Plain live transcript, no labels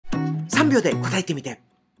秒で答えてみて。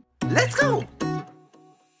Let's go!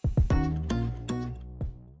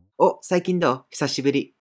 お、最近どう？久しぶ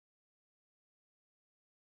り。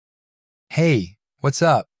Hey, what's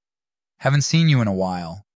up? Haven't seen you in a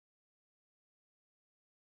while.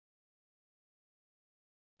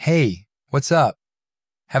 Hey, what's up?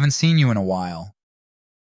 Haven't seen you in a while.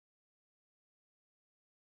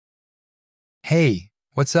 Hey,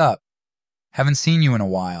 what's up? Haven't seen you in a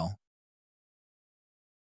while.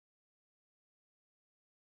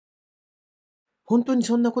 本当に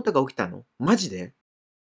そんなことが起きたの？マジで？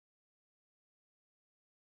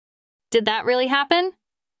 Did that really happen?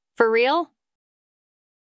 For real?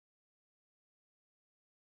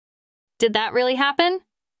 Did that really happen?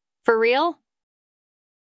 For real?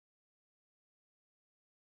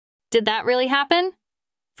 Did that really happen?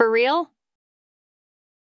 For real?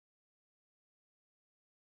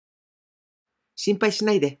 心配し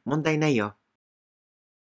ないで、問題ないよ。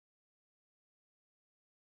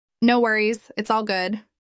No worries, it's all good.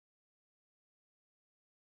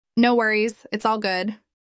 No worries, it's all good.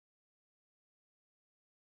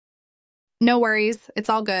 No worries, it's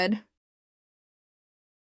all good.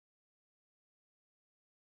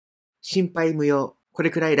 心配無用。こ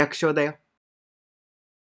れくらい楽勝だよ。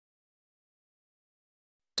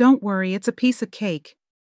Don't worry, it's a piece of cake.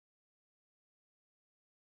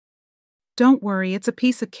 Don't worry, it's a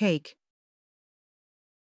piece of cake.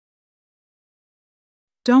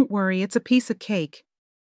 Don't worry, it's a piece of cake.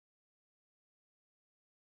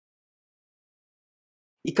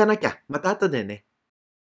 行かなきゃ、また後でね。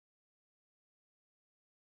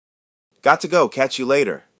Got to go, catch you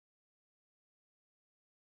later.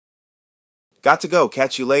 Got to go,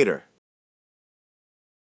 catch you later.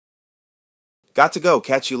 Got to go,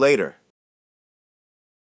 catch you later.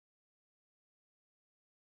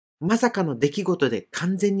 まさかの出来事で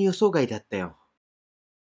完全に予想外だったよ。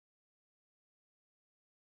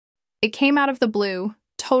It came out of the blue,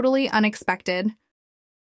 totally unexpected.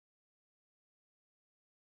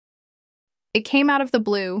 It came out of the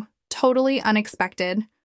blue, totally unexpected.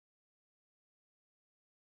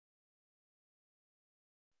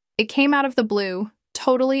 It came out of the blue,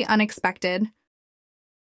 totally unexpected.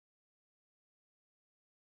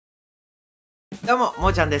 どうも、も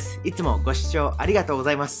ーちゃんです。いつもご視聴ありがとうご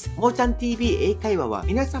ざいます。もーちゃん TV 英会話は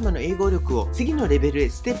皆様の英語力を次のレベルへ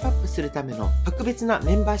ステップアップするための特別な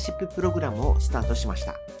メンバーシッププログラムをスタートしまし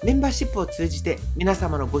た。メンバーシップを通じて皆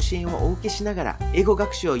様のご支援をお受けしながら英語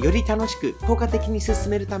学習をより楽しく効果的に進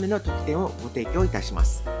めるための特典をご提供いたしま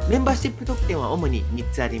す。メンバーシップ特典は主に3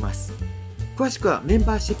つあります。詳しくはメン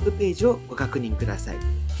バーシップページをご確認ください。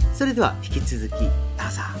それでは引き続きどう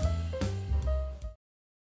ぞ。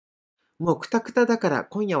もうクタクタだから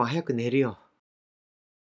今夜は早く寝るよ。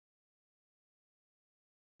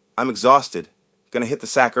I'm exhausted. Gonna hit the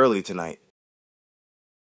sack early tonight.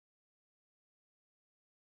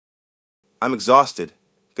 I'm exhausted.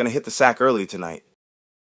 Gonna hit the sack early tonight.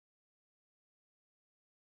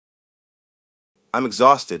 I'm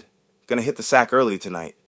exhausted. Gonna hit the sack early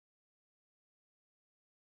tonight.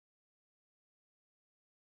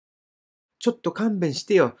 ちょっと勘弁し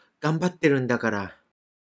てよ。頑張ってるんだから。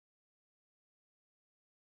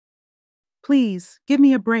Please, give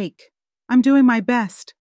me a break. I'm doing my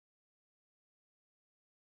best.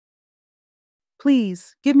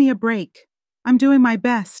 Please, give me a break. I'm doing my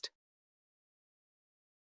best.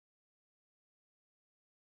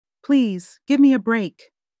 Please, give me a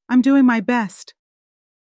break. I'm doing my best.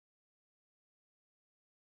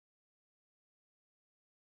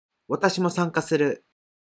 私も参加する。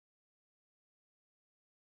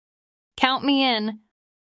Count me in.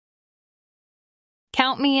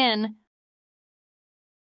 Count me in.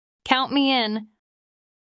 Count me in.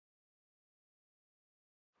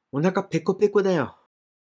 お腹ペコペコだよ。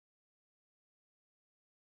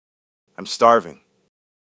I'm starving.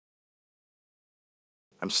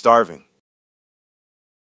 I'm starving.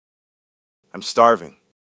 I'm starving.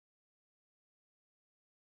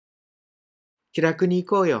 気楽に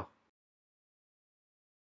行こうよ。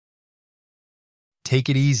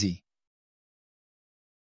Take it easy.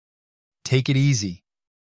 Take it easy.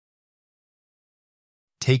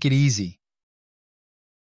 Take it easy.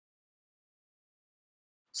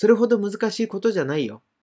 それほど難しいことじゃないよ。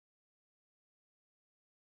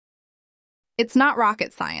It's not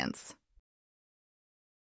rocket science.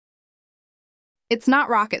 It's not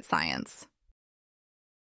rocket science.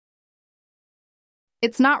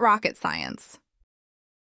 It's not rocket science.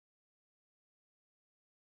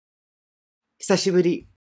 久しぶり。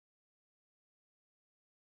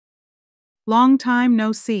Long time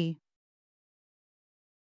no see.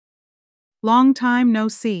 Long time no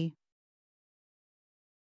see.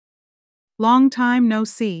 Long time no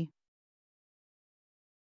see.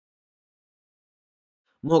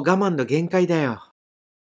 もう我慢の限界だよ。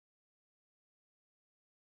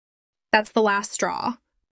That's the last straw.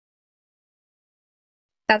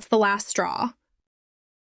 That's the last straw.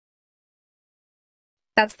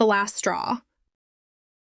 That's the last straw.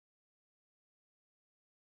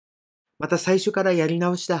 また最初からやり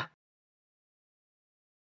直しだ。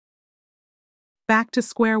Back to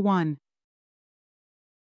square one.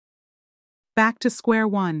 Back to square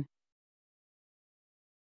one.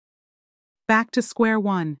 Back to square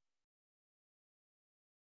one.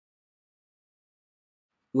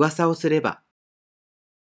 噂をすれば。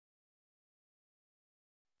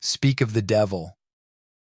Speak of the devil.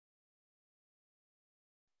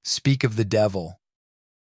 Speak of the devil.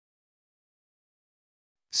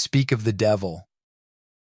 Speak of the devil.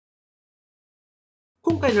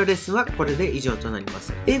 今回のレッスンはこれで以上となりま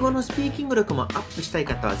す。英語のスピーキング力もアップしたい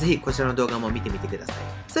方はぜひこちらの動画も見てみてください。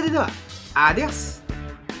それでは、アディオス！